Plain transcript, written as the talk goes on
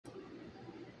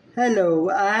Hello,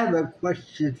 I have a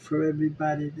question for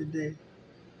everybody today.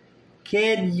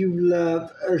 Can you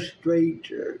love a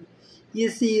stranger? You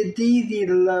see, it's easy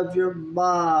to love your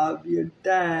mom, your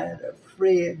dad, a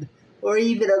friend, or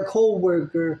even a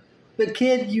coworker. But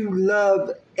can you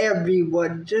love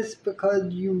everyone just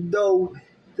because you know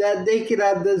that they can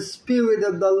have the Spirit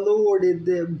of the Lord in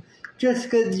them? Just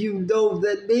because you know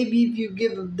that maybe if you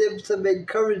give them some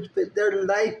encouragement, their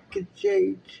life could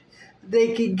change.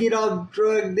 They can get off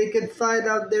drugs. They can find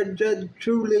out they're just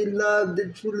truly loved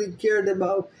and truly cared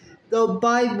about. The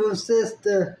Bible says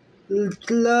to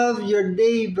love your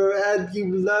neighbor as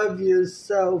you love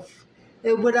yourself.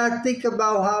 And when I think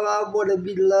about how I want to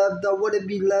be loved, I want to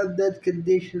be loved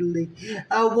unconditionally.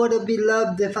 I want to be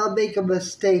loved if I make a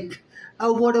mistake. I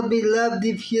want to be loved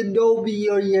if you know me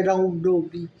or you don't know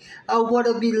me. I want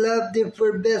to be loved if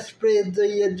we're best friends or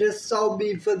you just saw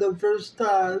me for the first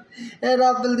time. And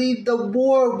I believe the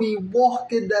more we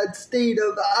walk in that state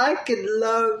of I can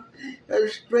love a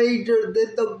stranger,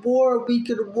 then the more we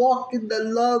can walk in the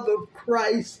love of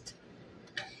Christ.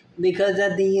 Because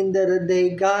at the end of the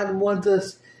day, God wants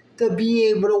us to be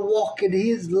able to walk in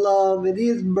His love and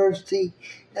His mercy.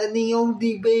 And the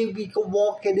only way we can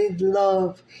walk in His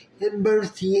love and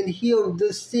mercy and heal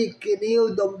the sick and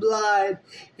heal the blind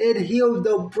and heal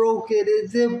the broken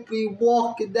is if we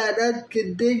walk in that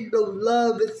unconditional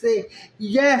love and say,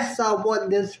 yes, I want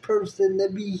this person to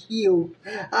be healed.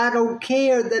 I don't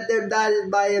care that they're not in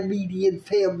my immediate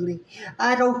family.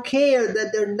 I don't care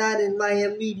that they're not in my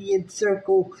immediate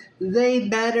circle. They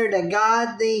matter to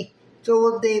God.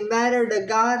 So if they matter to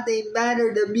God, they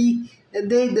matter to me, and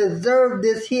they deserve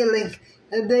this healing,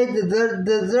 and they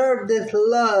deserve this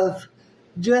love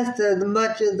just as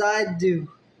much as I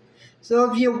do.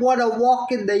 So if you want to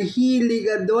walk in the healing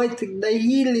anointing, the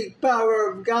healing power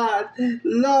of God,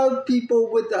 love people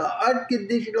with an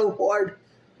unconditional heart,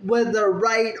 whether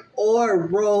right or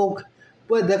wrong,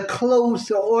 whether close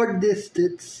or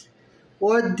distant.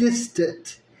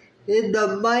 In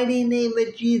the mighty name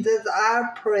of Jesus, I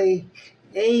pray.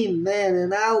 Amen.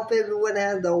 And I hope everyone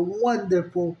has a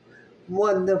wonderful,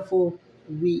 wonderful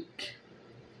week.